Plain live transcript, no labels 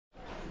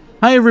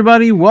Hi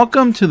everybody,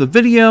 welcome to the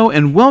video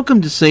and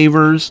welcome to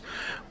Savers.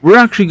 We're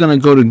actually going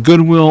to go to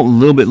Goodwill a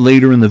little bit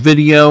later in the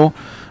video.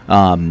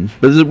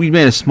 But we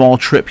made a small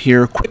trip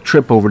here, quick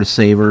trip over to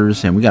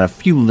Savers, and we got a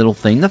few little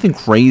things, nothing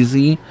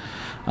crazy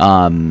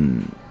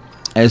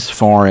as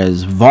far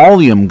as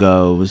volume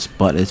goes,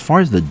 but as far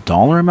as the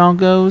dollar amount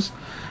goes,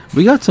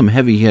 we got some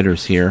heavy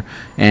hitters here.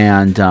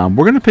 And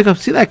we're going to pick up,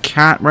 see that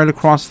cat right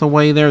across the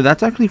way there?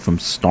 That's actually from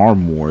Star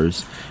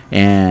Wars,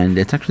 and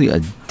it's actually a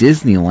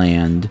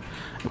Disneyland,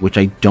 which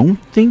I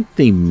don't think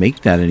they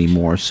make that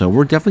anymore. So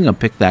we're definitely going to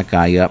pick that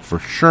guy up for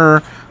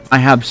sure. I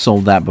have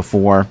sold that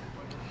before.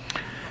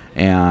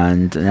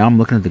 And now I'm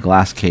looking at the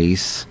glass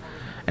case.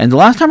 And the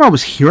last time I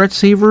was here at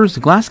Savers,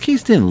 the glass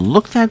case didn't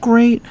look that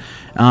great.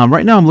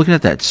 Right now I'm looking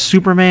at that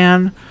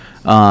Superman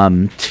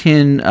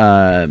tin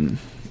lunchbox.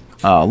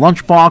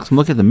 I'm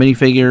looking at the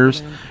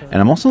minifigures. And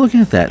I'm also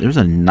looking at that. There's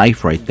a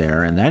knife right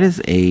there. And that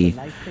is a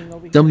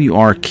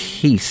WR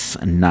case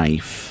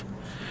knife.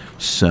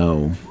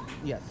 So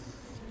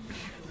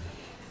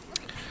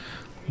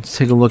let's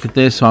take a look at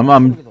this. So I'm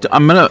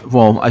gonna,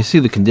 well, I see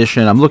the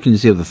condition. I'm looking to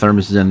see if the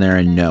thermos is in there,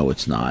 and no,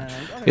 it's not.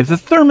 If the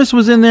thermos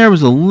was in there, it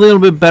was a little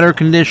bit better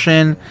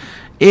condition.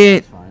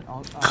 It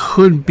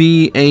could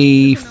be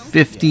a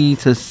 $50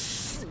 to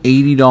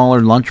 $80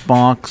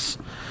 lunchbox.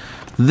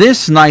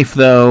 This knife,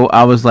 though,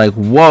 I was like,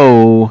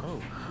 whoa,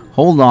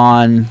 hold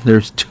on.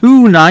 There's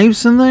two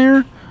knives in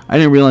there? I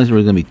didn't realize there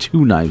was gonna be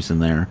two knives in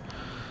there.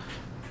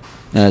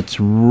 It's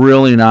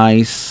really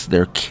nice.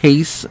 Their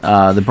case,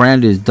 the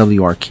brand is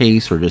WR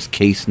Case, or just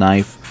Case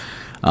Knife.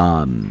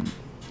 I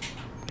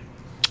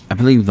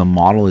believe the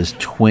model is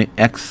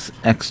X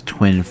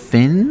Twin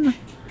Fin.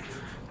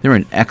 They're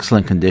in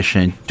excellent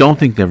condition. Don't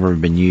think they've ever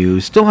been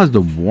used. Still has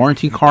the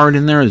warranty card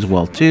in there as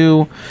well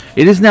too.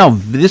 It is now.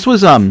 This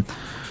was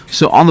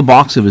so on the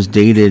box it was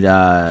dated.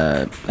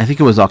 I think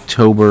it was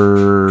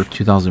October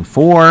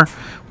 2004.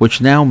 Which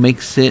now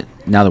makes it,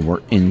 now that we're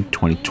in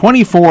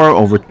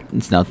 2024,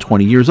 it's now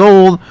 20 years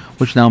old,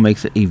 which now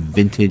makes it a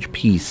vintage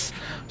piece.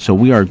 So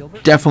we are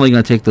definitely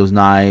going to take those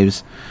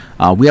knives.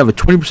 We have a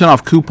 20%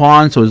 off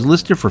coupon, so it's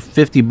listed for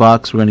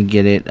 $50. We're going to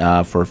get it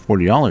for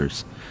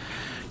 $40.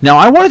 Now,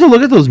 I wanted to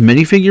look at those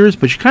minifigures,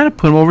 but you kind of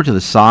put them over to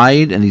the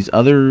side, and these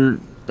other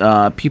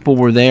people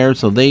were there.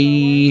 So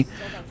they,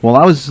 while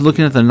I was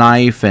looking at the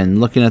knife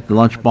and looking at the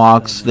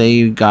lunchbox,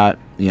 they got,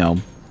 you know,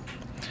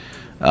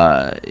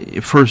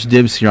 first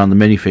dibs here on the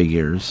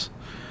minifigures.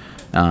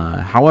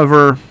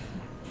 However,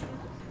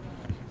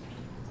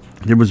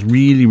 there was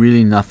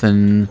really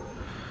nothing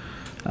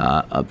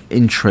of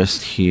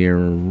interest here,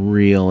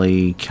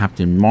 really.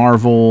 Captain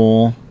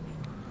Marvel.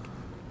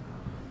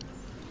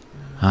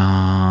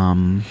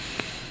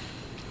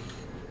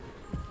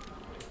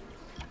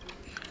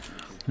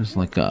 There's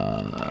like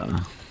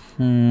a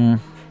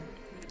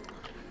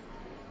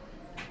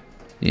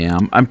yeah,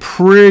 I'm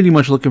pretty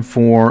much looking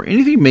for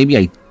anything maybe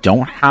I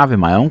don't have in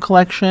my own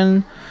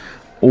collection,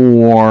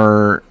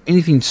 or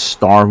anything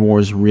Star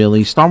Wars,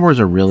 really. Star Wars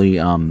are really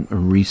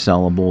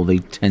resellable. They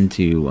tend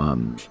to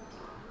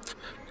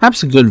have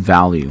some good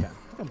value.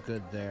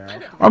 Or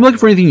I'm looking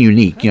for anything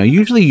unique. You know,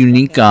 usually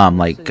unique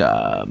like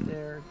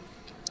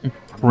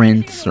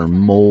prints or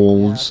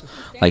molds,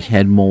 like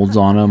head molds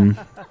on them.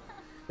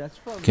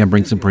 Can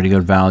bring some pretty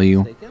good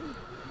value.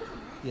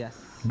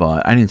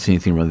 But I didn't see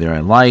anything really there I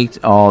liked.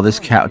 Oh, this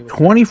cat,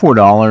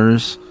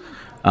 $24.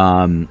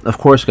 Of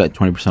course, got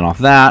 20% off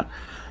that.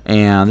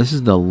 And this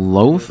is the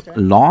Loth.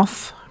 I'm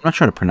not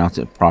sure how to pronounce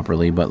it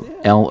properly,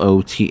 but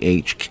Loth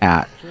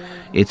cat.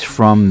 It's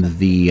from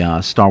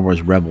the Star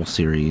Wars Rebel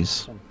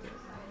series.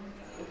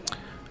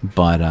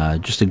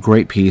 But just a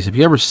great piece. If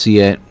you ever see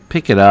it,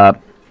 pick it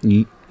up.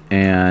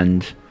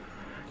 And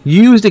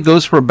used, it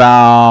goes for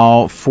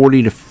about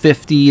 $40 to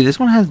 $50. This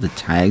one has the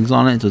tags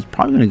on it, so it's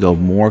probably going to go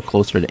more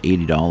closer to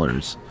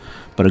 $80.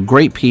 But a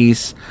great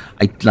piece.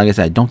 Like I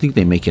said, I don't think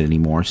they make it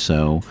anymore.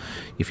 So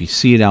if you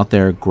see it out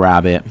there,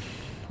 grab it.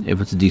 If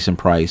it's a decent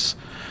price,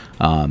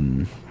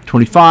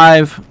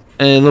 25,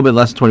 a little bit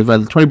less than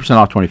 25. 20%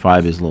 off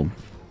 25 is a little,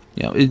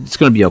 you know, it's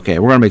going to be okay.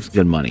 We're going to make some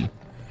good money.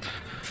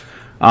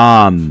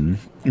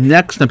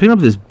 Next, I'm picking up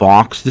this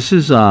box. This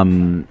is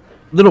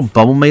little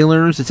bubble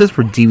mailers. It says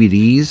for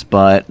DVDs,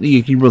 but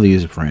you can really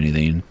use it for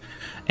anything.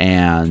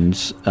 And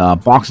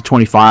box of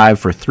 25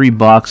 for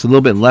 $3, a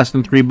little bit less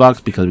than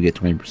 $3 because we get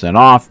 20%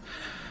 off,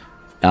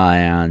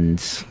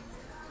 and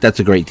that's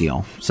a great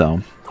deal.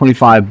 So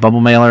 25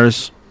 bubble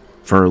mailers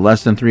for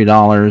less than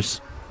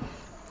 $3.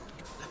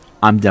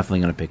 I'm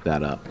definitely going to pick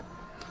that up.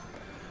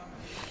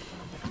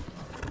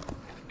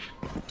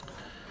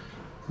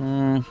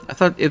 I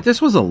thought if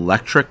this was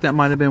electric, that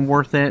might have been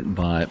worth it,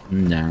 but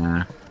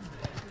nah.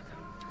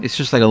 It's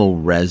just like a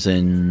little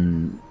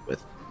resin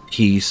with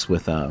piece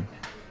with a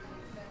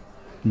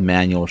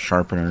manual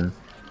sharpener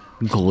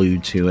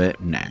glued to it.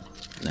 Nah.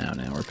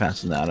 No, we're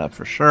passing that up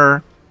for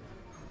sure.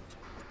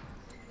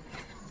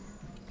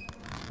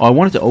 Oh, I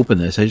wanted to open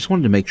this. I just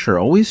wanted to make sure.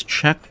 Always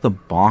check the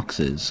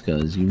boxes,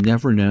 because you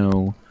never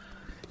know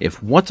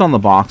if what's on the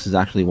box is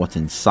actually what's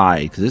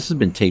inside, because this has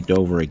been taped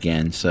over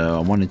again, so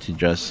I wanted to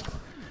just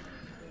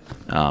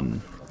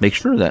make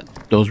sure that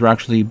those were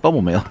actually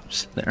bubble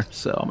mailers there.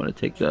 So I'm going to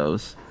take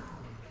those.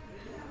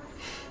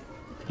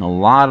 A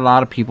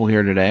lot of people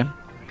here today.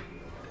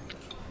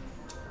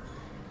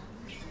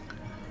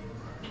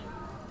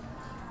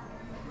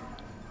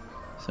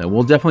 So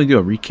we'll definitely do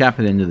a recap at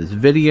the end of this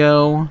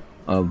video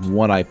of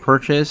what I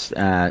purchased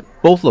at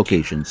both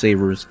locations,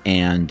 Savers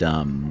and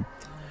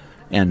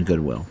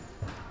Goodwill.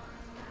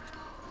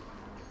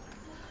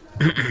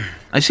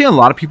 I see a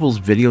lot of people's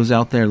videos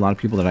out there, a lot of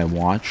people that I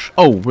watch.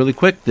 Oh, really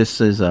quick, this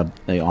is on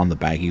the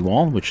baggy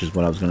wall, which is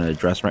what I was going to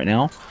address right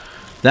now.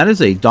 That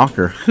is a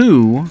Doctor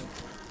Who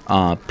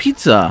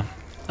pizza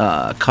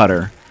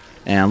cutter.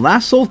 And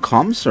last sold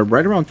comps are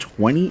right around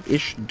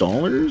 $20-ish.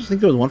 I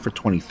think there was one for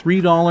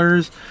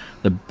 $23.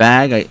 The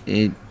bag, I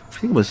think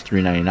it was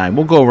 $3.99.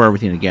 We'll go over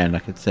everything again,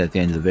 like I said, at the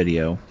end of the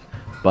video.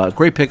 But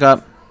great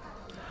pickup.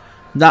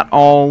 Not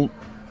all,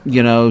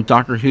 you know,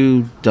 Doctor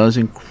Who does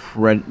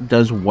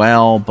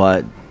well,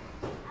 but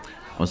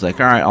I was like,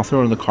 all right, I'll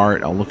throw it in the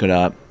cart. I'll look it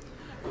up.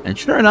 And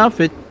sure enough,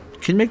 it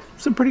can make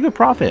some pretty good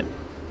profit.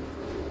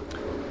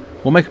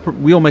 We'll make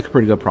a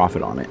pretty good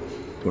profit on it,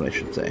 is what I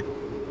should say.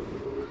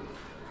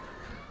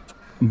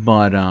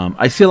 But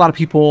I see a lot of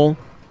people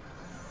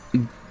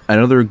at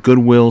other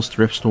Goodwills,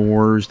 thrift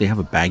stores. They have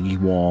a baggy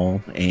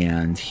wall,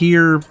 and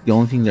here the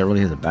only thing that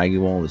really has a baggy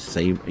wall is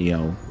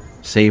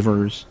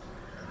Savers,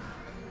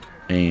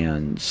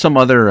 and some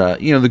other.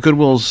 You know, the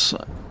Goodwills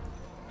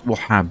will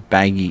have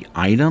baggy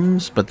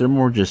items, but they're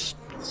more just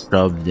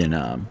shoved in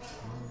a,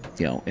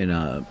 in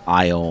a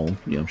aisle,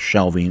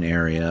 shelving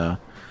area,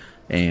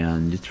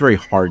 and it's very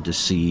hard to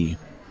see,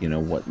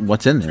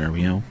 what's in there.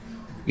 You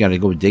got to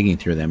go digging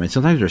through them, and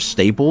sometimes they're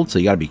stapled, so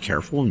you got to be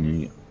careful.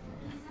 You've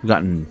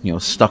gotten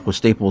stuck with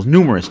staples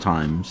numerous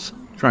times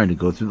trying to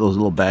go through those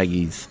little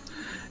baggies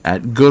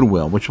at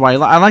Goodwill, which is why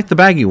I like the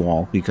baggy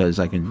wall, because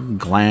I can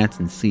glance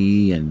and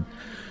see, and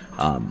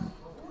I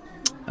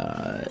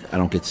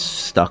don't get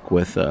stuck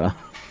with what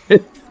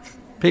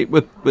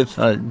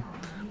do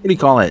you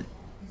call it,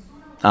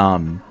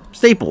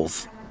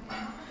 staples.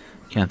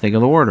 Can't think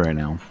of the word right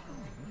now.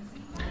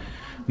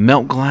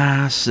 Melt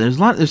glass.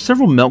 There's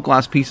several melt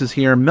glass pieces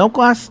here. Melt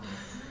glass,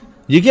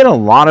 you get a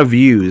lot of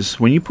views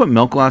when you put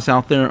melt glass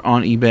out there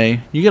on eBay.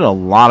 You get a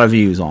lot of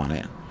views on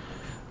it,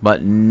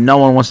 but no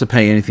one wants to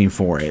pay anything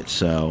for it,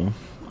 so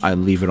I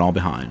leave it all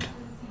behind.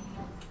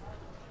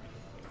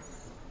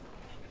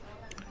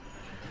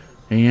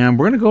 And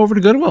we're gonna go over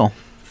to Goodwill.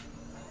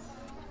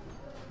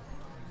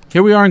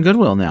 Here we are in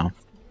Goodwill now.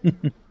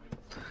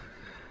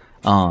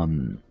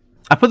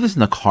 I put this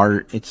in the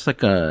cart. It's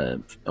like a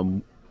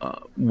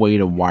way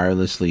to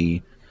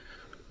wirelessly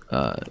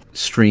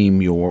stream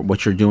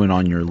what you're doing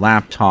on your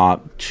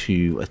laptop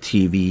to a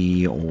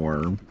TV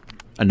or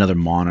another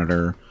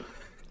monitor.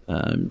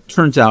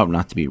 Turns out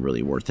not to be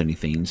really worth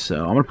anything,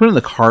 so I'm gonna put it in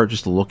the cart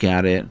just to look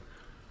at it,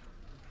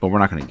 but we're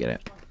not gonna get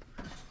it.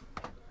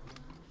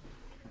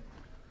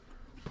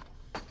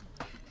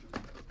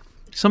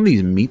 Some of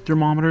these meat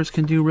thermometers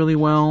can do really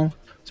well,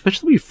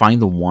 especially when you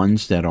find the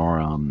ones that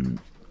are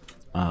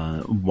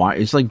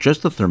it's like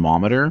just a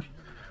thermometer,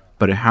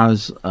 but it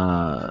has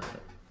Bluetooth.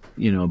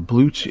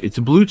 It's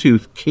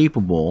Bluetooth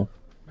capable,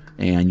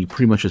 and you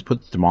pretty much just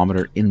put the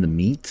thermometer in the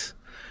meat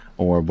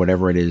or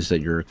whatever it is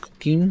that you're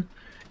cooking,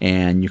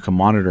 and you can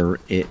monitor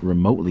it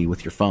remotely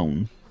with your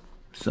phone.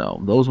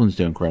 So those ones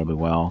do incredibly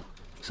well.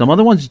 Some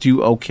other ones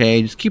do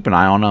okay. Just keep an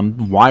eye on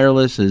them.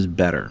 Wireless is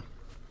better.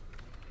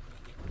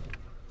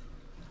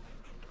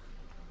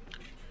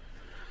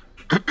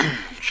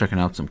 Checking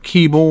out some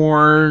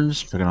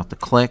keyboards, checking out the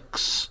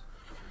clicks.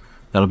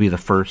 That'll be the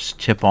first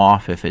tip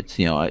off if it's,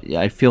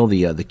 I feel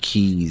the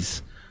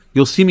keys.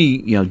 You'll see me,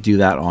 do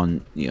that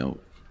on,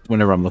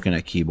 whenever I'm looking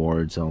at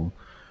keyboards. I'll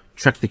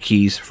check the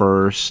keys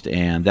first,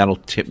 and that'll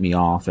tip me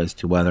off as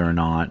to whether or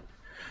not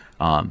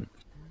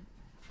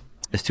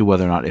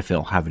if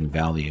it'll have any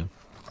value.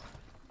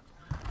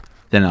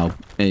 Then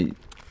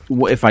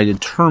if I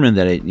determine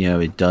that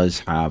it does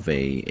have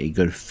a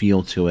good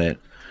feel to it,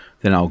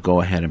 then I'll go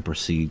ahead and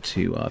proceed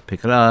to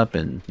pick it up,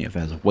 and if it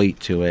has a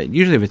weight to it.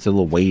 Usually if it's a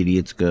little weighty,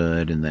 it's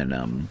good, and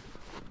then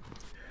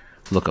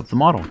look up the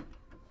model.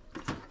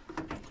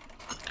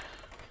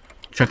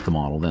 Check the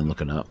model, then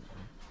look it up.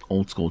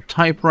 Old school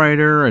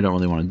typewriter, I don't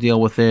really want to deal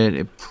with it.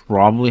 It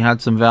probably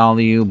had some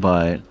value,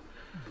 but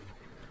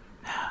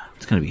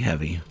it's going to be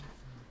heavy.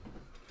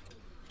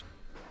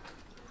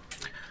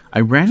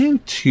 I ran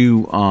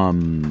into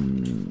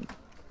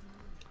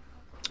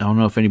I don't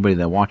know if anybody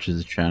that watches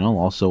the channel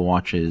also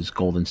watches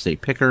Golden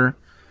State Picker,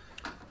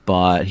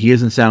 but he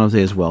is in San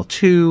Jose as well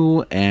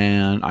too,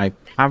 and I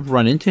have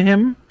run into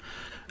him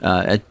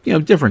at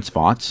different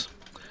spots.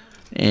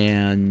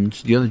 And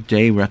the other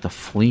day we were at the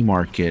flea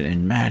market,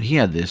 and man, he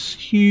had this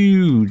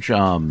huge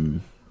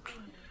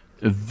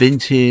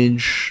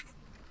vintage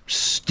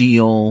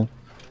steel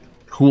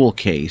tool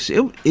case.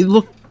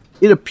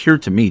 It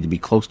appeared to me to be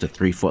close to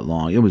 3 foot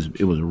long. It was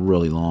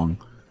really long.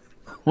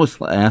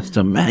 I asked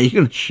him, man, you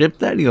gonna ship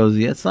that? He goes,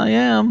 yes, I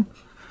am.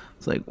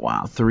 It's like,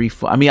 wow, 3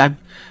 foot. I mean,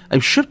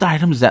 I've shipped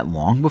items that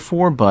long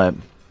before, but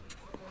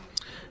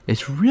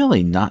it's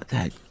really not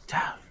that.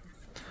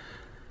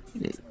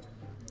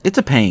 It's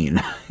a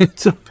pain.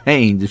 It's a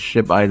pain to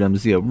ship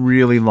items, you know,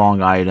 really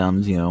long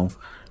items, you know,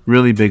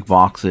 really big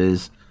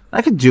boxes.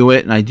 I could do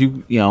it, and I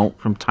do, you know,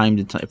 from time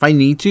to time. If I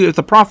need to, if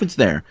the profit's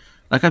there.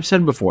 Like I've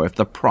said before, if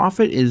the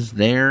profit is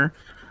there,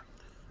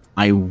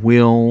 I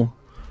will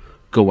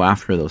go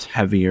after those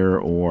heavier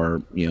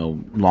or, you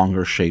know,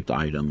 longer shaped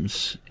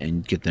items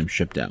and get them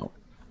shipped out.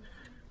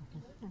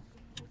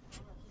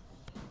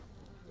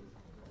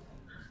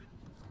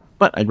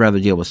 But I'd rather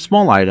deal with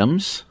small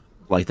items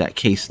like that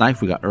case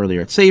knife we got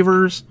earlier at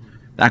Savers.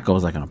 That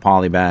goes like in a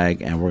poly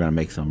bag, and we're going to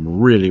make some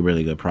really,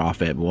 really good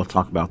profit. But we'll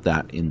talk about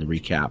that in the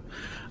recap.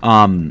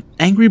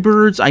 Angry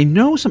Birds. I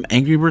know some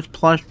Angry Birds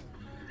plush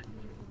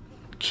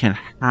can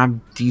have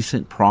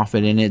decent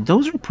profit in it.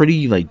 Those are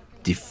pretty, like,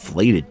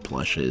 deflated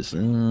plushes.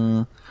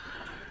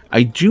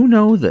 I do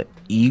know the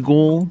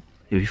Eagle.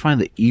 If you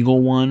find the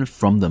Eagle one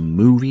from the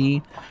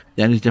movie,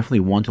 that is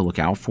definitely one to look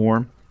out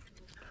for.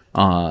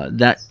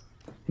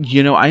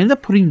 You know, I ended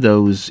up putting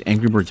those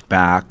Angry Birds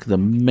back. The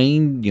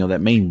main, you know, that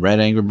main red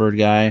Angry Bird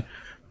guy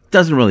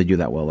doesn't really do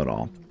that well at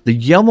all. The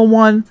yellow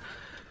one,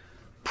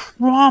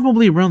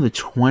 probably around the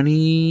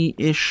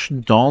 $20-ish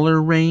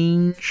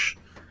range.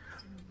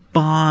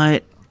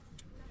 But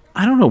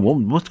I don't know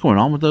what's going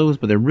on with those,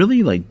 but they're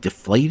really, like,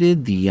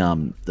 deflated.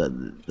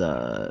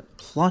 The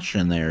plush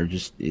in there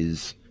just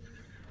is,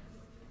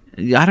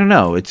 I don't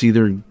know. It's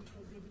either,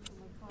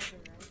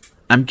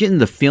 I'm getting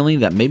the feeling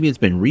that maybe it's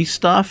been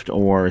restuffed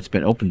or it's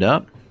been opened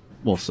up.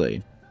 We'll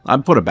see.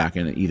 I'd put it back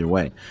in it either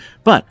way.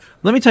 But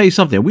let me tell you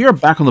something. We are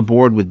back on the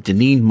board with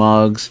Deneen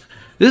mugs.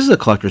 This is a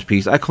collector's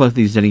piece. I collect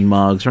these Deneen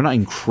mugs. They're not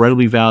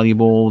incredibly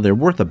valuable. They're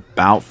worth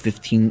about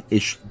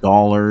 $15-ish,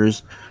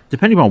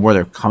 depending on where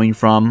they're coming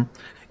from.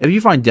 If you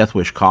find Death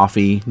Wish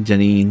coffee,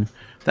 Deneen,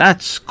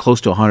 that's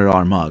close to a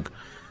 $100 mug.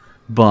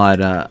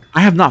 But I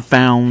have not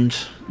found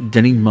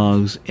Deneen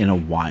mugs in a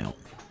while.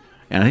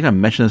 And I think I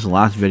mentioned this in the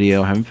last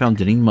video. I haven't found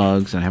Deneen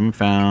mugs, and I haven't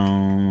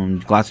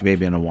found Glassy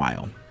Baby in a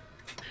while.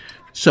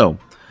 So,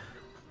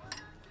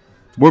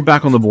 we're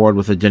back on the board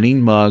with a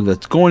Deneen mug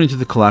that's going into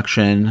the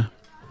collection.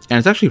 And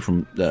it's actually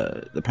from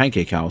the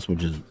Pancake House,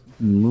 which is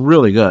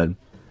really good.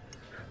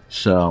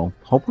 So,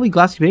 hopefully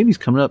Glassy Baby's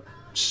coming up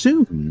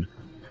soon.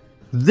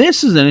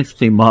 This is an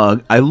interesting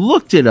mug. I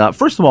looked it up.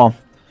 First of all,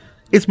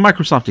 it's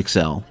Microsoft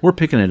Excel. We're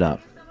picking it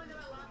up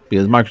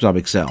because Microsoft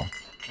Excel.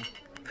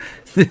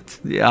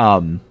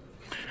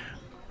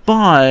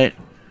 But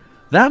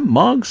that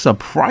mug,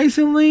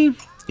 surprisingly,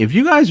 if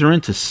you guys are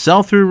into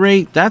sell-through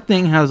rate, that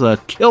thing has a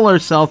killer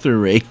sell-through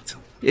rate.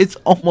 It's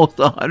almost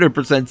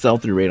 100%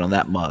 sell-through rate on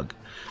that mug.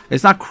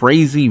 It's not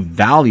crazy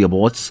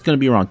valuable. It's going to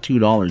be around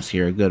 $2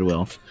 here at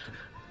Goodwill.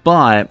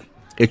 But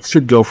it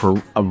should go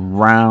for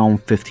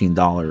around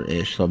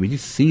 $15-ish. So if you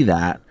see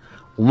that,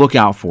 look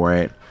out for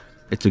it.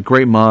 It's a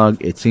great mug.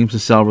 It seems to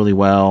sell really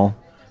well.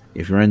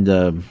 If you're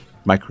into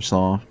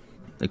Microsoft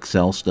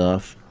Excel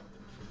stuff,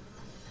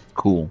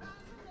 cool.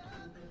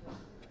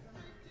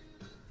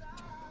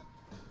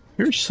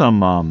 Here's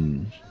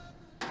some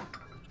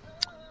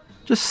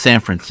just San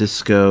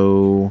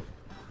Francisco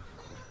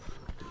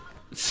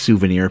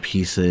souvenir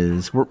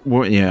pieces.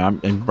 Yeah,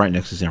 I'm right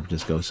next to San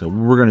Francisco, so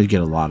we're gonna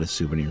get a lot of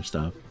souvenir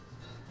stuff.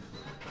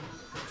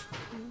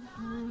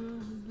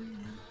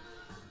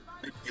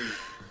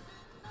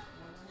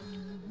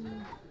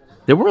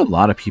 There were a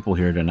lot of people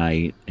here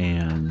tonight,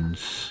 and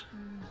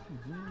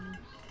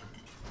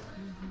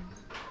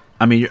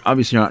I mean,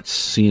 obviously you're not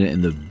seeing it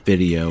in the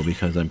video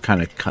because I'm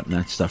kind of cutting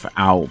that stuff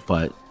out,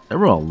 but there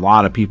were a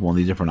lot of people in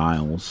these different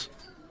aisles.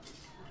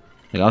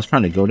 Like, I was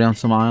trying to go down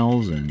some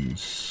aisles, and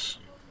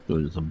there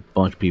was a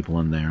bunch of people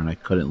in there, and I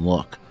couldn't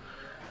look.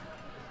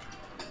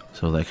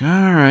 So I was like,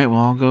 alright, well,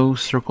 I'll go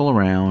circle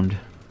around.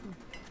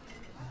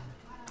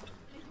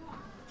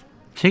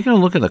 Taking a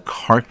look at the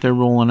cart they're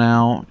rolling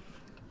out.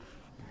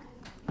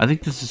 I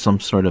think this is some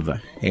sort of a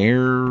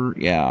hair,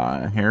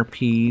 yeah, a hair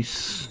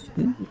piece.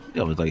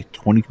 It was like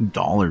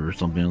 $22 or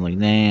something. I'm like,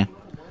 nah,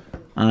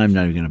 I'm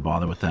not even going to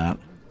bother with that.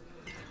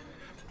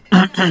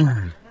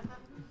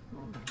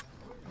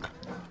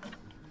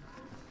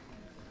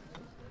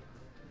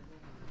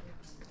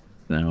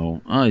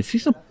 Now, I see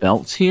some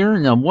belts here.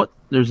 Now, what?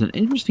 There's an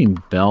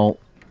interesting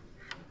belt.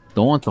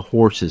 Don't want the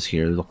horses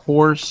here. There's a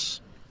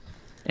horse,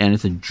 and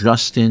it's a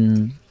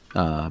Justin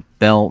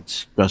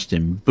belt.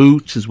 Justin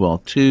boots as well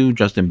too.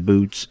 Justin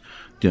boots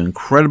do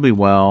incredibly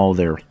well.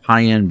 They're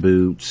high-end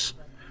boots,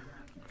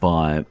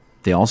 but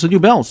they also do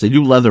belts. They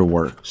do leather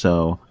work.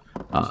 So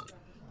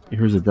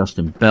here's a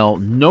Justin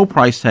belt. No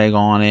price tag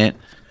on it,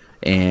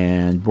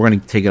 and we're gonna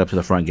take it up to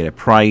the front and get it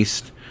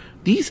priced.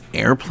 These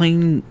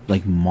airplane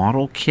like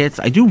model kits,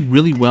 I do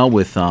really well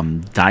with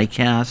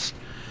die-cast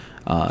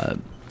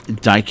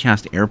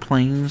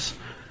airplanes,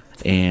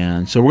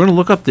 and so we're gonna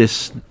look up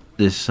this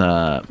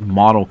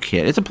model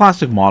kit. It's a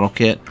plastic model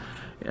kit,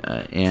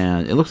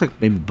 and it looks like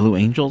maybe Blue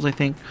Angels, I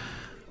think.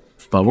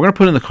 But we're going to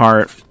put it in the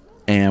cart,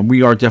 and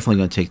we are definitely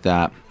going to take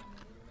that.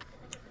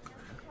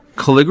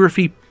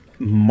 Calligraphy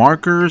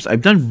markers.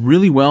 I've done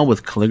really well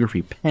with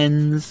calligraphy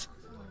pens.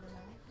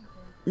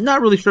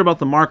 Not really sure about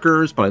the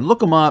markers, but I look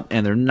them up,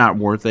 and they're not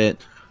worth it.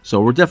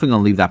 So we're definitely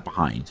going to leave that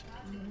behind.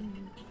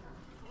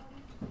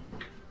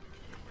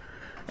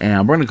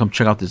 And we're going to come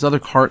check out this other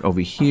cart over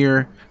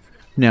here.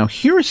 Now,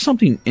 here is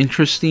something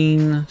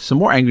interesting. Some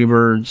more Angry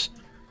Birds.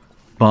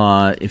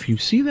 But if you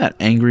see that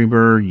Angry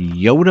Bird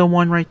Yoda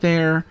one right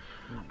there,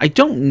 I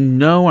don't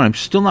know, and I'm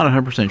still not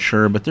 100%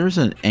 sure, but there's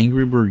an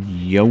Angry Bird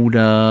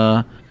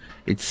Yoda.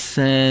 It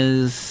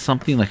says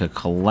something like a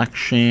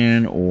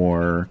collection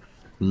or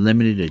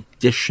limited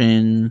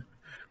edition.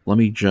 Let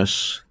me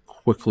just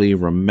quickly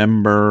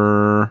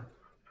remember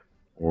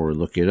or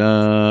look it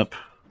up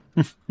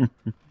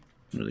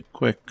really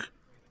quick.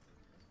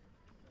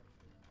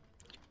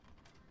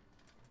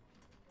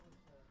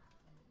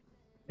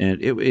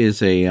 And it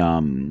is a,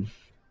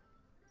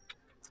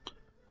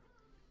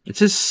 it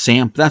says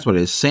sample, that's what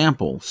it is,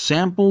 sample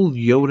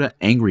Yoda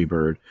Angry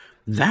Bird.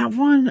 That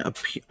one,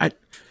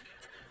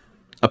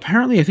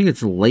 apparently I think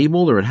it's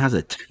labeled or it has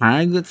a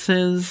tag that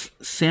says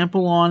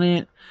sample on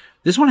it.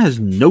 This one has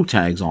no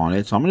tags on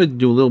it, so I'm going to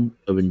do a little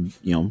of,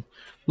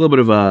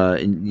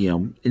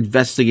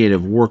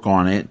 investigative work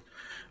on it.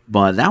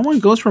 But that one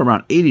goes for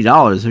around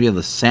 $80 if you have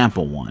the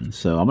sample one.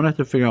 So I'm going to have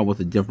to figure out what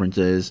the difference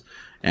is.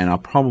 And I'll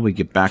probably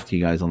get back to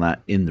you guys on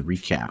that in the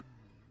recap.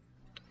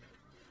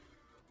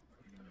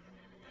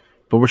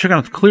 But we're checking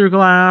out the clear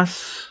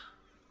glass.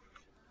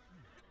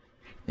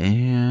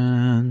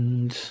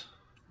 And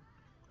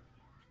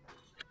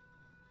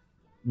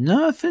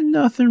nothing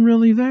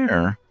really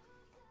there.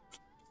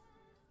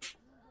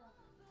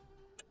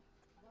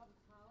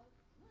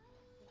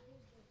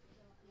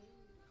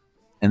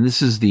 And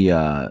this is the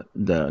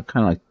kind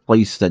of like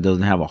place that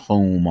doesn't have a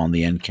home on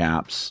the end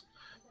caps.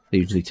 They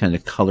usually tend to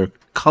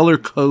color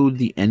code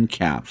the end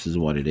caps is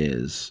what it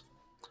is.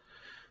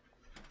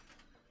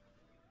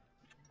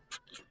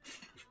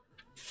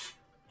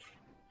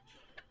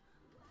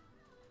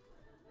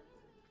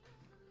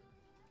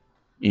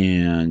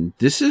 And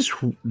this is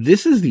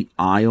the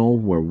aisle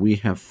where we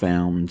have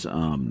found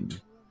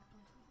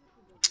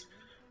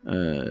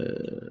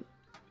the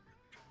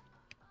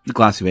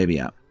Glassy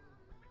Baby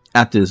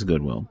at this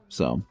Goodwill.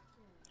 So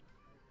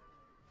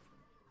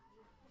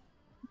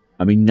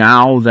I mean,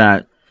 now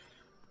that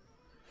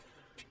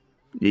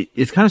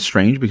it's kind of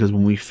strange because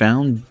when we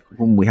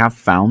have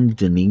found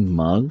Deneen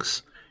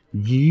mugs,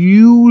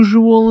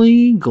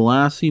 usually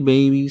Glassy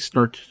Babies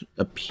start to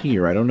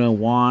appear. I don't know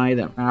why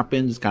that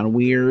happens. It's kind of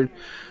weird.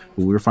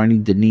 But we were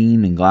finding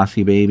Deneen and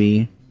Glassy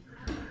Baby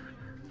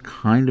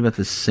kind of at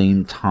the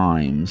same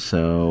time,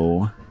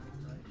 so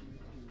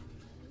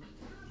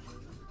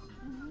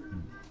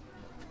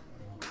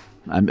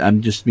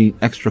I'm just being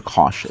extra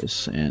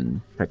cautious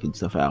and checking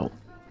stuff out.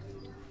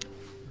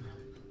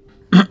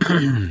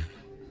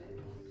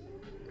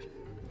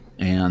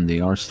 And they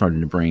are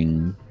starting to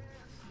bring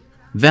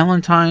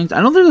Valentine's.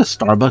 I know there's a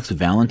Starbucks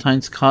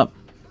Valentine's cup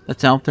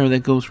that's out there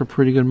that goes for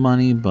pretty good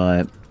money,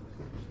 but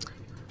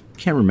I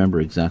can't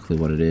remember exactly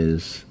what it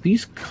is.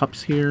 These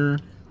cups here,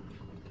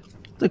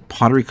 like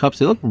pottery cups,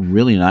 they look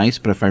really nice,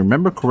 but if I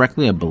remember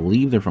correctly, I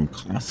believe they're from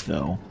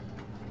Costco.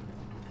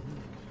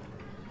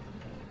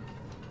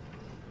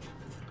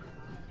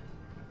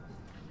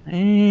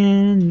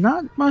 And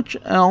not much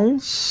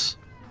else.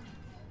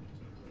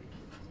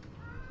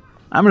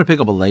 I'm going to pick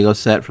up a Lego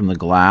set from the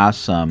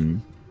glass, but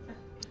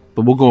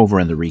we'll go over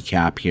in the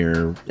recap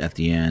here at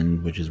the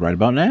end, which is right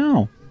about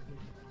now.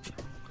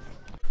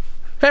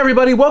 Hey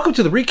everybody, welcome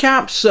to the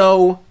recap.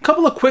 So, a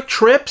couple of quick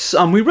trips.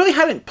 We really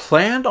hadn't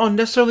planned on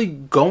necessarily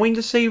going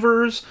to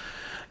Savers.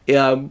 We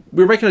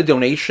were making a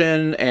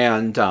donation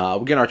and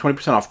we're getting our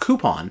 20% off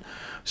coupon.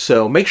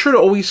 So make sure to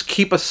always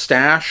keep a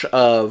stash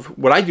of,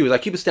 what I do is I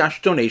keep a stash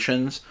of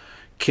donations,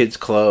 kids'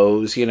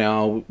 clothes, you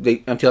know,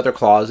 they empty out their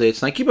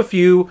closets, and I keep a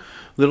few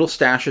little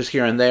stashes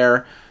here and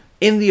there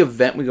in the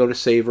event we go to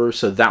Savers,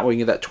 so that way we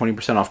can get that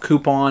 20% off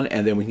coupon,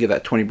 and then we can get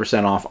that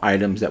 20% off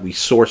items that we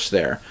source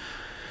there.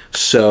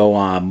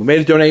 So we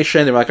made a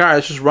donation. They were like, all right,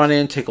 let's just run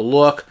in, take a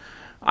look.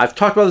 I've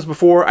talked about this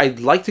before. I'd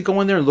like to go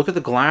in there and look at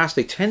the glass.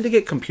 They tend to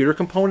get computer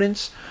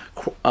components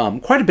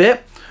quite a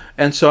bit.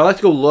 And so I like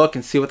to go look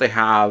and see what they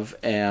have,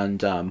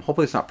 and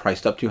hopefully it's not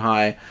priced up too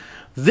high.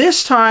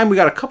 This time we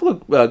got a couple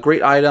of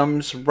great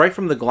items right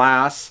from the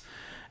glass,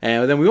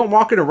 and then we went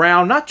walking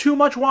around, not too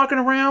much walking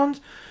around,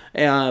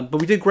 but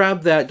we did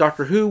grab that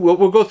Doctor Who.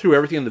 We'll go through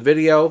everything in the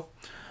video.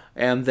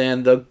 And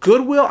then the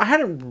Goodwill, I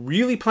hadn't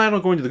really planned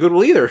on going to the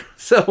Goodwill either.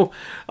 So,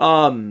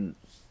 my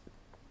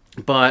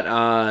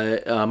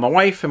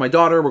wife and my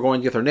daughter were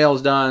going to get their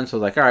nails done. So I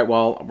was like, all right,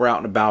 well, we're out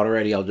and about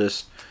already.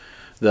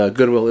 The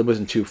Goodwill, it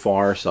wasn't too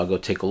far, so I'll go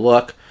take a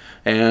look.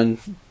 And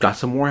got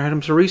some more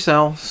items to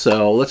resell.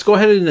 So let's go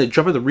ahead and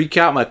jump into the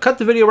recap. I'm going to cut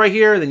the video right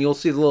here, and then you'll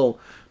see the little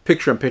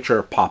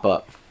picture-in-picture pop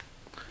up.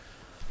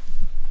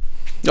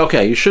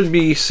 Okay, you should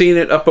be seeing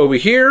it up over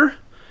here.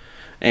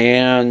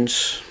 And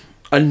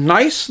A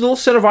nice little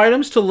set of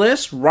items to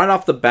list right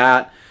off the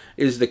bat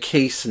is the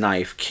Case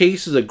knife.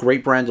 Case is a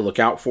great brand to look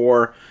out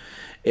for.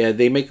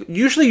 They make,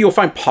 usually you'll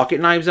find pocket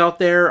knives out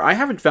there. I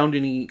haven't found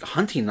any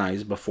hunting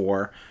knives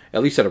before,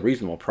 at least at a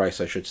reasonable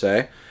price, I should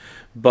say.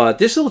 But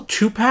this little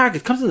 2-pack,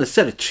 it comes in a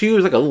set of 2.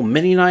 It's like a little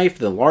mini knife,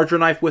 the larger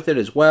knife with it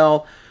as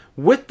well,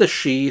 with the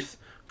sheath.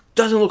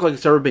 Doesn't look like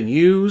it's ever been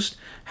used.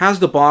 Has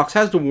the box,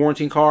 has the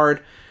warranty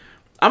card.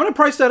 I'm going to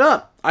price that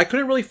up. I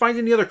couldn't really find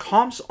any other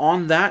comps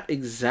on that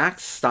exact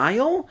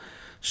style.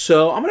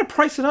 So I'm going to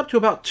price it up to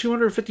about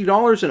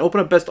 $250 and open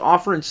up best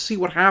offer and see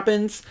what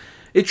happens.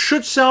 It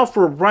should sell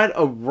for right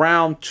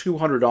around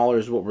 $200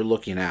 is what we're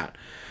looking at.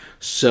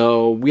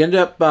 So we end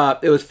up,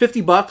 it was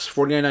 $50,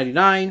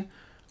 $49.99.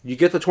 You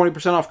get the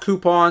 20% off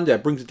coupon.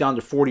 That brings it down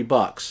to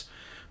 $40.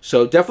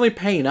 So definitely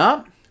paying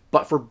up,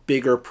 but for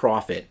bigger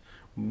profit.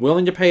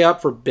 Willing to pay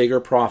up for bigger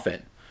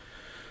profit.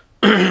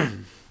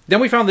 Then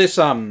we found this,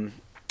 actually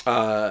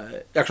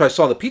I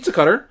saw the pizza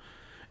cutter,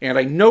 and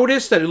I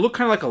noticed that it looked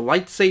kind of like a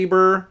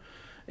lightsaber,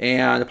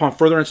 and upon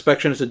further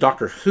inspection, it's a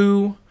Doctor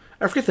Who.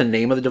 I forget the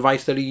name of the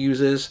device that he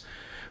uses,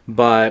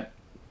 but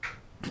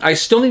I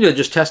still need to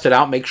just test it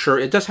out, make sure.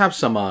 It does have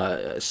some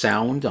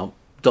sound. I'll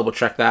double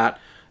check that.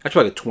 That's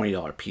like a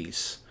 $20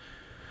 piece.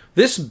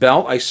 This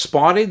belt, I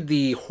spotted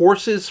the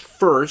horses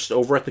first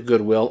over at the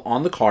Goodwill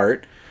on the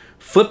cart,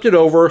 flipped it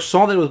over,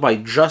 saw that it was by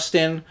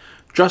Justin.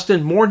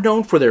 Justin, more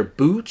known for their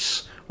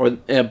boots,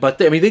 but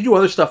they, I mean, they do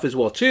other stuff as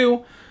well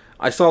too.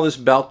 I saw this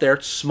belt there.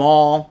 It's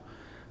small,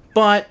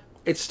 but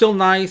it's still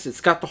nice.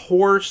 It's got the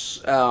horse.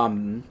 It's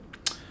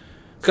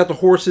got the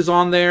horses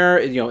on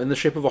there, you know, in the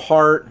shape of a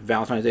heart.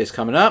 Valentine's Day is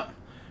coming up.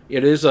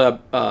 It is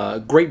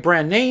a great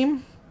brand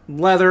name,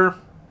 leather.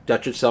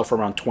 That should sell for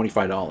around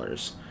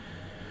 $25.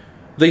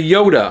 The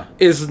Yoda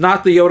is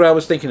not the Yoda I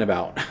was thinking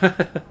about.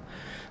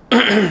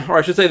 Or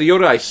I should say the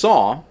Yoda I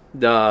saw,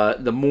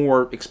 the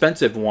more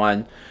expensive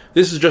one.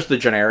 This is just the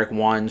generic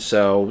one,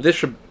 so this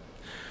should...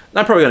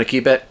 I'm probably going to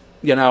keep it.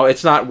 You know,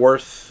 it's not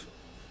worth...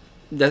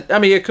 I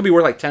mean, it could be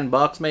worth like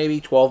 $10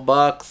 maybe,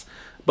 $12,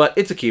 but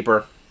it's a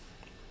keeper.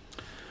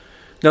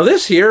 Now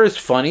this here is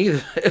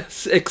funny.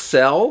 It's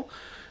Excel.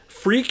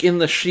 Freak in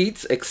the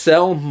Sheets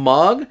Excel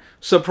mug.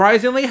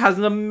 Surprisingly, has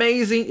an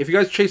amazing, if you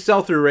guys chase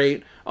sell-through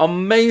rate,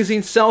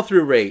 amazing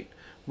sell-through rate.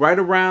 Right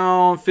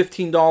around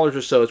 $15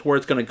 or so is where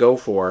it's going to go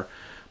for.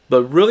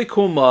 But really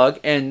cool mug.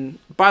 And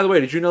by the way,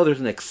 did you know there's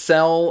an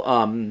Excel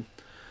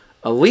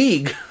a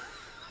league?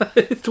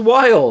 It's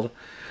wild.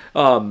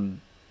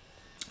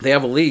 They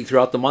have a league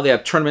throughout the month. They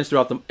have tournaments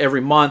throughout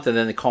every month, and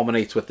then it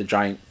culminates with the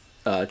giant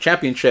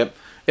championship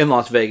in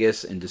Las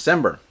Vegas in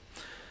December.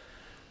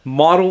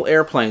 Model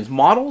airplanes.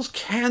 Models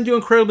can do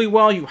incredibly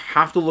well. You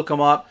have to look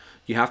them up.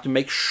 You have to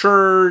make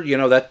sure, you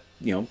know, that,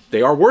 you know,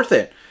 they are worth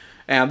it.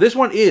 And this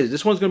one's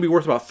going to be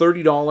worth about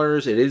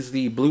 $30. It is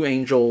the Blue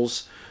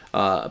Angels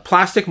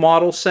plastic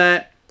model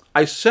set.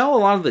 I sell a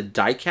lot of the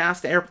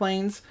die-cast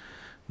airplanes.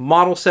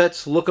 Model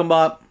sets, look them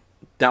up.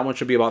 That one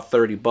should be about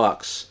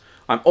 $30.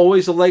 I'm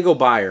always a Lego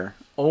buyer.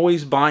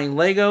 Always buying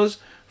Legos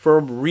for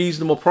a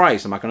reasonable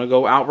price. I'm not going to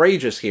go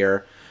outrageous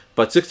here.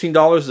 But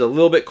 $16 is a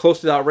little bit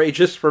close to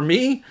outrageous for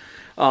me.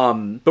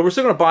 But we're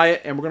still going to buy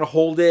it, and we're going to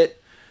hold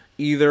it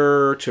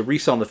either to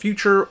resell in the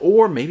future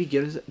or maybe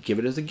give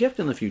it as a gift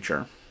in the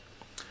future.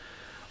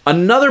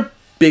 Another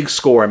big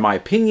score, in my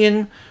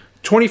opinion.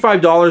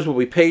 $25 what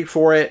we paid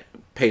for it.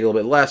 Paid a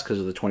little bit less because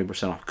of the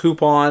 20% off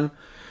coupon.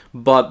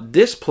 But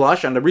this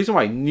plush, and the reason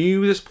why I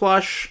knew this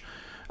plush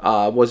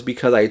was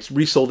because I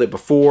resold it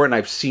before, and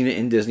I've seen it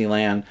in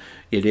Disneyland.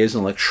 It is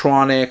an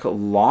electronic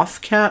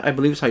Lothcat, I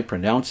believe is how you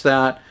pronounce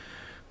that.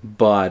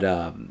 But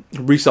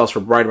resells for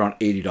right around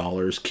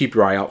 $80. Keep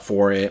your eye out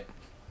for it.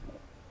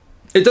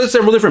 It does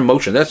several different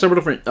motions. That's several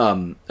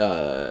different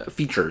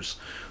features.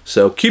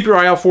 So keep your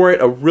eye out for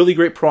it. A really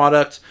great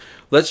product.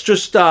 Let's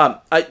just... the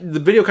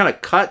video kind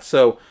of cut,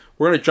 so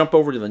we're going to jump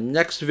over to the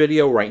next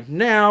video right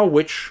now,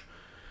 which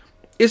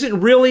isn't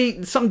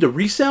really something to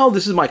resell.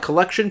 This is my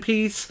collection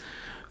piece.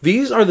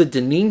 These are the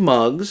Deneen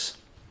mugs.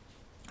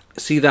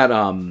 See that,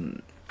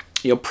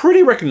 you know,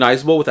 pretty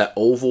recognizable with that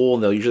oval,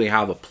 and they'll usually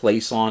have a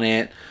place on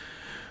it.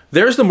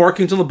 There's the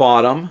markings on the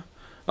bottom.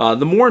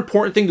 The more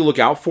important thing to look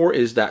out for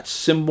is that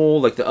symbol,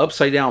 like the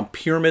upside down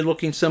pyramid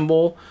looking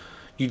symbol.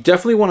 You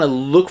definitely want to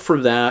look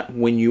for that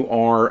when you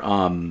are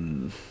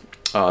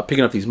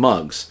picking up these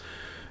mugs.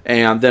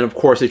 And then, of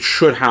course, it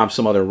should have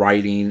some other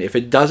writing. If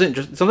it doesn't,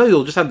 sometimes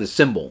it'll just have the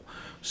symbol.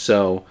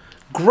 So,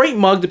 great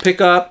mug to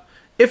pick up.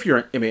 If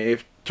you're, I mean,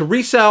 to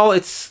resell,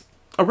 it's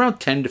around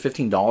 $10 to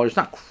 $15.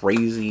 Not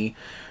crazy.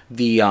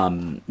 The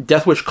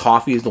Death Wish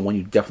coffee is the one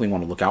you definitely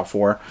want to look out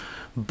for.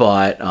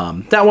 But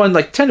that one,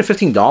 like $10 to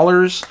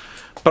 $15.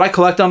 But I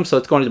collect them, so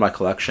it's going into my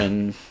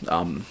collection.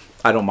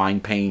 I don't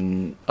mind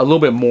paying a little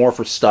bit more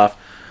for stuff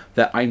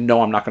that I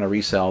know I'm not going to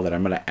resell, that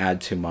I'm going to add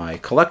to my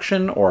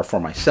collection or for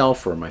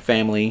myself or my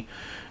family,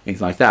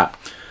 anything like that.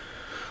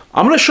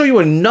 I'm going to show you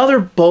another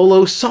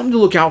bolo, something to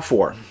look out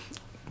for.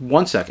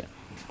 1 second.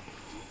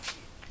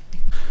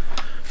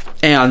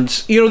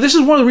 And, you know, this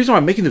is one of the reasons why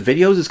I'm making the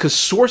videos is because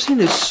sourcing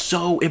is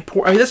so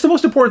important. I mean, that's the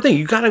most important thing.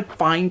 You got to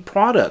find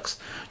products.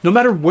 No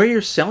matter where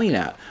you're selling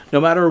at, no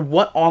matter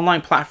what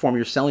online platform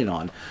you're selling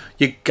on,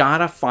 you got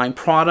to find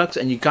products,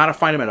 and you got to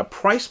find them at a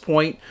price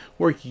point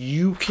where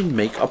you can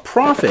make a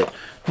profit.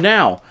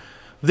 Now,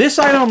 this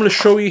item I'm going to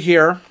show you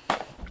here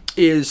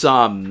is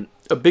a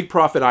big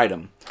profit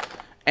item.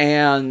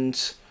 And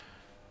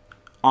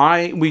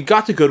we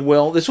got to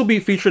Goodwill. This will be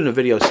featured in a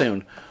video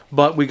soon.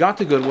 But we got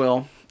to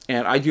Goodwill.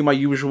 And I do my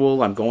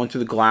usual. I'm going through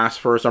the glass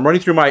first. I'm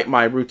running through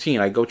my routine.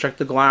 I go check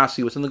the glass,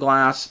 see what's in the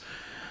glass,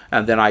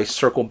 and then I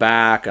circle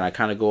back and I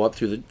kind of go up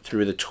through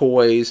the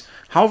toys.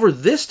 However,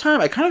 this time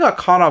I kind of got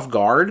caught off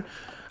guard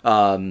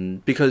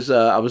because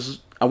I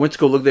went to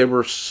go look. They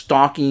were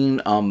stocking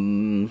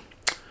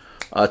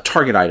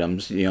Target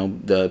items, you know,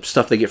 the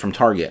stuff they get from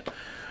Target.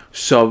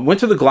 So I went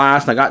to the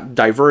glass and I got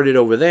diverted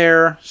over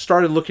there.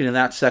 Started looking in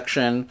that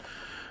section,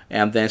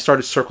 and then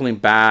started circling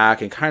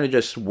back and kind of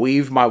just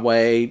weaved my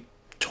way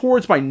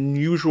towards my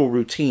usual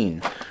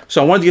routine.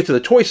 So I wanted to get to the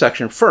toy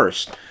section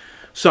first.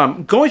 So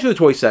I'm going through the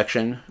toy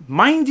section.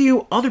 Mind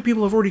you, other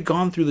people have already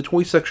gone through the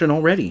toy section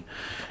already.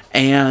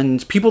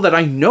 And people that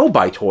I know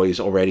buy toys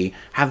already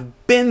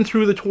have been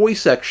through the toy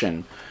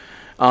section.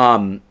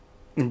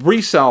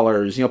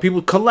 Resellers, you know,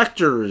 people,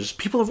 collectors,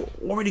 people have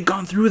already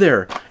gone through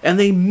there. And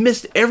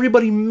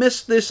everybody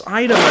missed this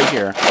item right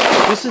here.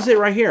 This is it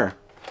right here.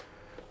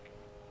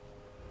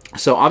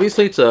 So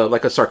obviously it's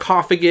like a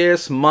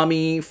sarcophagus,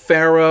 mummy,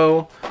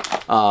 pharaoh,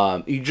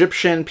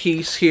 Egyptian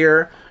piece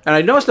here. And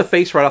I noticed the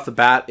face right off the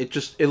bat. It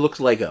looks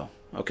Lego.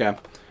 Okay.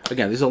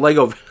 Again, these are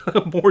Lego,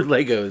 more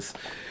Legos.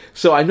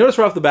 So I noticed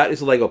right off the bat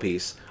it's a Lego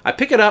piece. I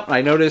pick it up and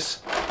I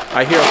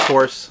hear, of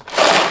course,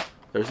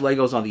 there's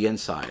Legos on the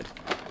inside.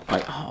 I'm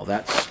like, oh,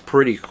 that's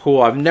pretty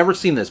cool. I've never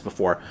seen this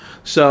before.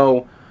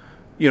 So,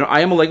 you know, I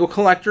am a Lego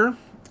collector.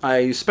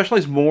 I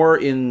specialize more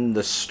in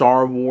the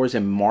Star Wars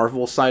and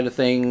Marvel side of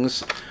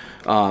things.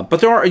 But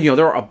there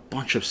are a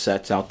bunch of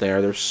sets out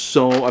there. There's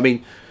so, I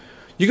mean,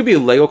 you could be a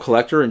Lego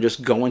collector and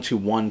just go into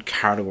one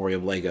category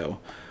of Lego.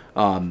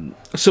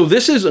 So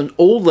this is an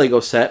old Lego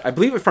set. I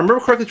believe, if I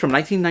remember correctly, it's from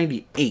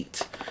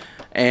 1998.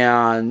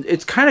 And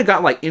it's kind of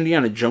got like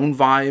Indiana Jones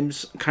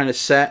vibes kind of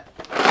set.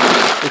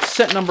 It's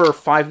set number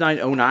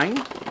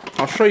 5909.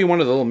 I'll show you one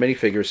of the little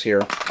minifigures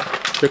here.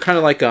 They're kind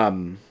of like,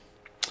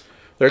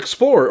 they're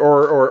explorer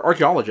or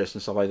archaeologists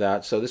and stuff like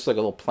that. So this is like a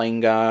little plane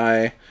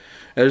guy.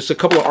 And there's a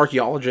couple of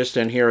archaeologists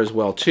in here as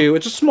well, too.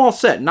 It's a small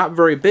set, not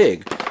very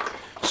big.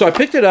 So I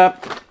picked it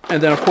up,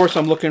 and then, of course,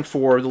 I'm looking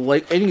for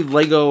any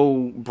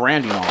Lego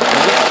branding on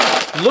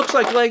it. It looks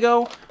like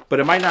Lego, but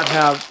it might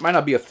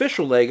not be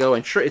official Lego.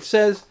 And sure, it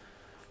says,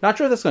 not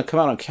sure if that's going to come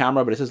out on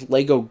camera, but it says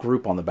Lego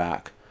Group on the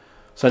back.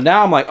 So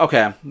now I'm like,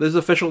 okay, this is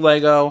official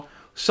Lego.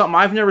 Something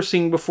I've never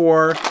seen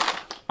before.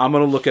 I'm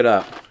going to look it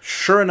up.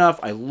 Sure enough,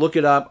 I look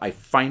it up. I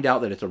find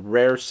out that it's a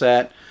rare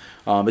set.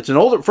 I found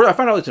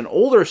out it's an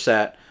older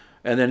set.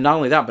 And then not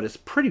only that, but it's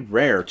pretty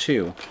rare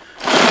too.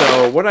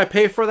 So what did I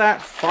pay for that?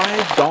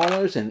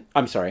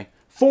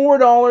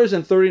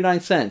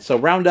 $4.39. So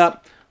round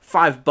up,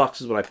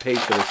 $5 is what I paid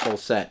for this whole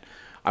set.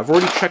 I've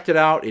already checked it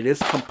out. It is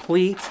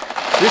complete.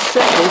 This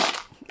set goes...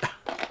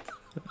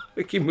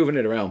 I keep moving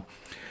it around.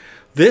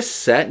 This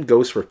set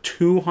goes for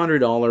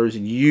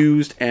 $200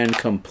 used and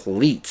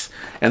complete.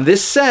 And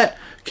this set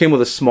came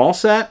with a small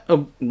set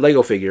of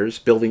Lego figures,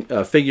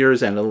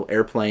 figures and a little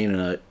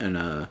airplane and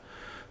a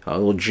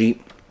little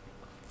Jeep.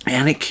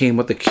 And it came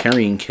with the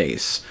carrying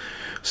case.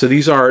 So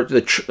these are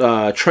the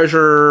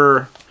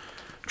treasure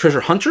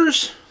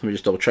hunters. Let me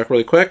just double check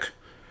really quick.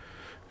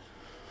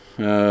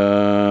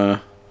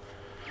 Let's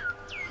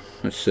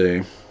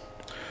see.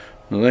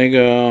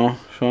 Lego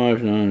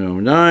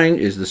 5909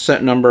 is the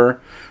set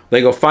number.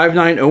 Lego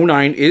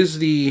 5909 is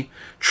the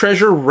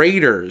treasure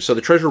raiders. So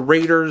the treasure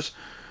raiders,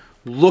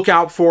 look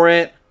out for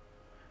it.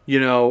 You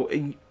know,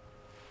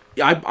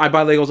 I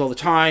buy Legos all the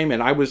time,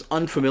 and I was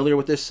unfamiliar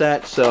with this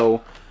set,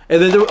 so...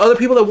 And then there were other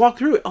people that walked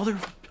through it.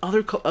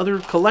 Other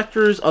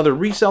collectors, other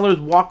resellers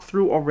walked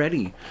through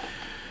already.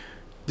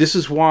 This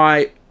is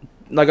why,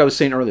 like I was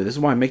saying earlier, this is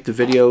why I make the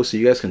video, so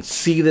you guys can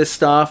see this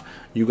stuff.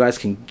 You guys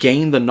can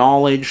gain the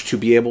knowledge to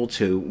be able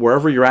to,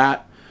 wherever you're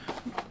at,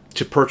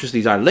 to purchase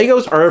these items.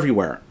 Legos are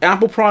everywhere.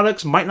 Apple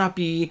products might not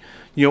be,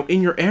 you know,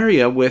 in your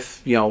area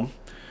with, you know,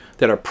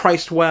 that are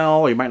priced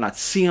well, or you might not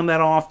see them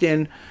that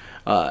often.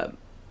 I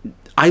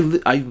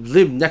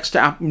live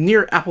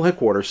near Apple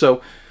headquarters,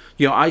 so...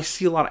 You know, I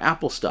see a lot of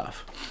Apple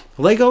stuff.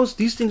 Legos,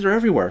 these things are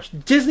everywhere.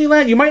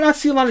 Disneyland, you might not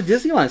see a lot of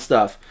Disneyland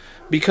stuff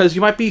because you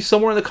might be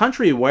somewhere in the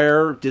country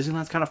where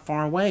Disneyland's kind of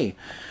far away.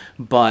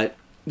 But,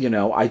 you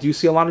know, I do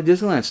see a lot of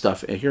Disneyland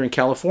stuff here in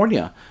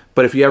California.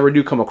 But if you ever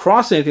do come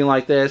across anything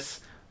like this,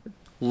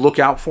 look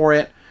out for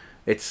it.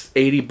 It's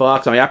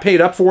 $80. I mean, I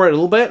paid up for it a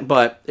little bit,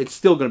 but it's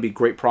still going to be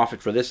great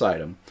profit for this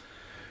item.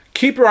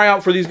 Keep your eye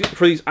out for these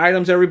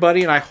items,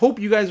 everybody, and I hope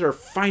you guys are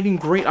finding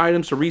great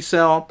items to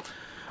resell.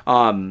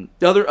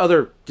 The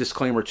other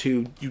disclaimer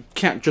too, you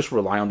can't just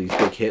rely on these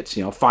big hits,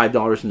 you know,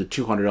 $5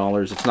 into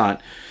 $200.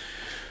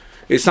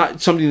 it's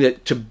not something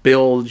that to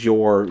build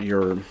your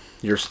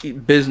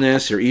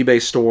business, your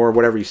eBay store,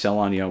 whatever you sell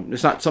on. You know,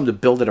 it's not something to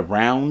build it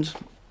around.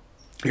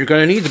 You're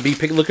going to need to be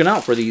looking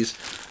out for these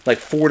like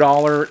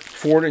 $4,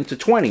 4 into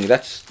 20.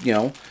 That's, you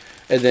know,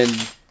 and then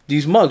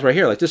these mugs right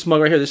here, like this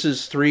mug right here, this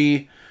is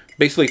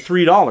basically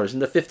 $3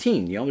 into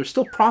 15. You know, there's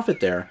still profit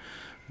there,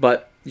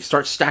 but you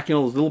start stacking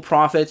all those little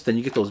profits, then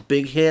you get those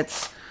big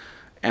hits,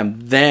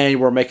 and then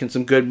we're making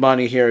some good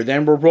money here.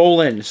 Then we're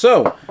rolling.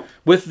 So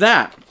with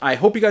that, I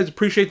hope you guys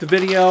appreciate the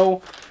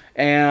video,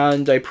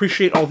 and I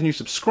appreciate all the new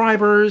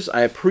subscribers.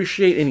 I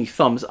appreciate any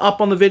thumbs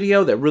up on the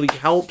video. That really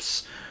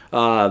helps the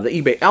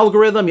eBay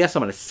algorithm. Yes,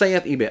 I'm going to say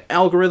it, the eBay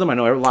algorithm. I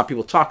know a lot of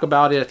people talk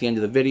about it at the end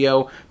of the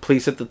video.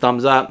 Please hit the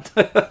thumbs up.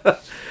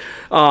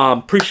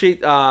 Appreciate,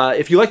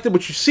 if you liked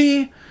what you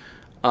see,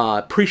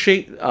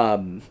 appreciate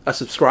a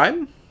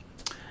subscribe.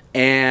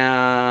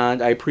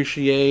 And I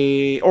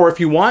appreciate, or if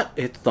you want,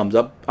 hit the thumbs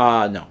up. No,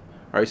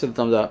 I already said the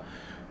thumbs up.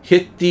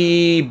 Hit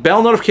the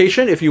bell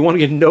notification if you want to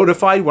get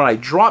notified when I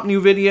drop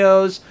new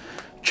videos.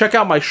 Check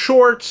out my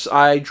shorts.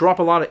 I drop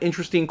a lot of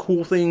interesting,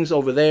 cool things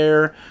over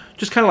there.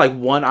 Just kind of like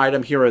one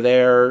item here or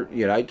there.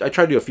 You know, I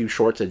try to do a few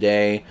shorts a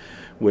day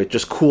with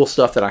just cool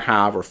stuff that I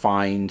have or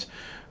find.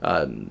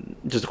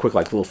 Just a quick,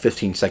 like, little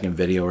 15-second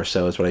video or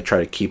so is what I try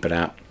to keep it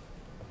at.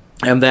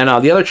 And then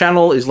the other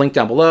channel is linked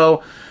down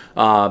below.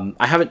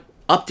 I haven't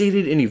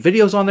updated any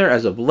videos on there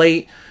as of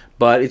late,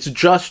 but it's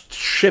just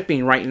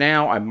shipping right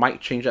now. I might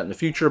change that in the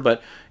future,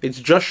 but it's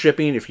just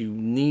shipping. If you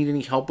need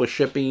any help with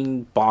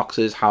shipping,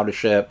 boxes, how to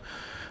ship,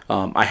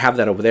 I have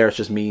that over there. It's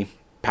just me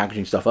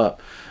packaging stuff up.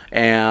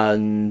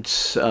 And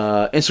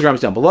Instagram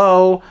is down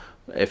below.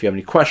 If you have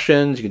any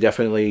questions, you can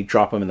definitely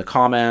drop them in the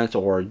comments,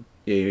 or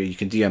you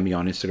can DM me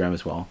on Instagram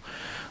as well.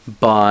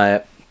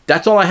 But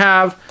that's all I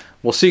have.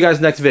 We'll see you guys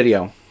next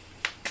video.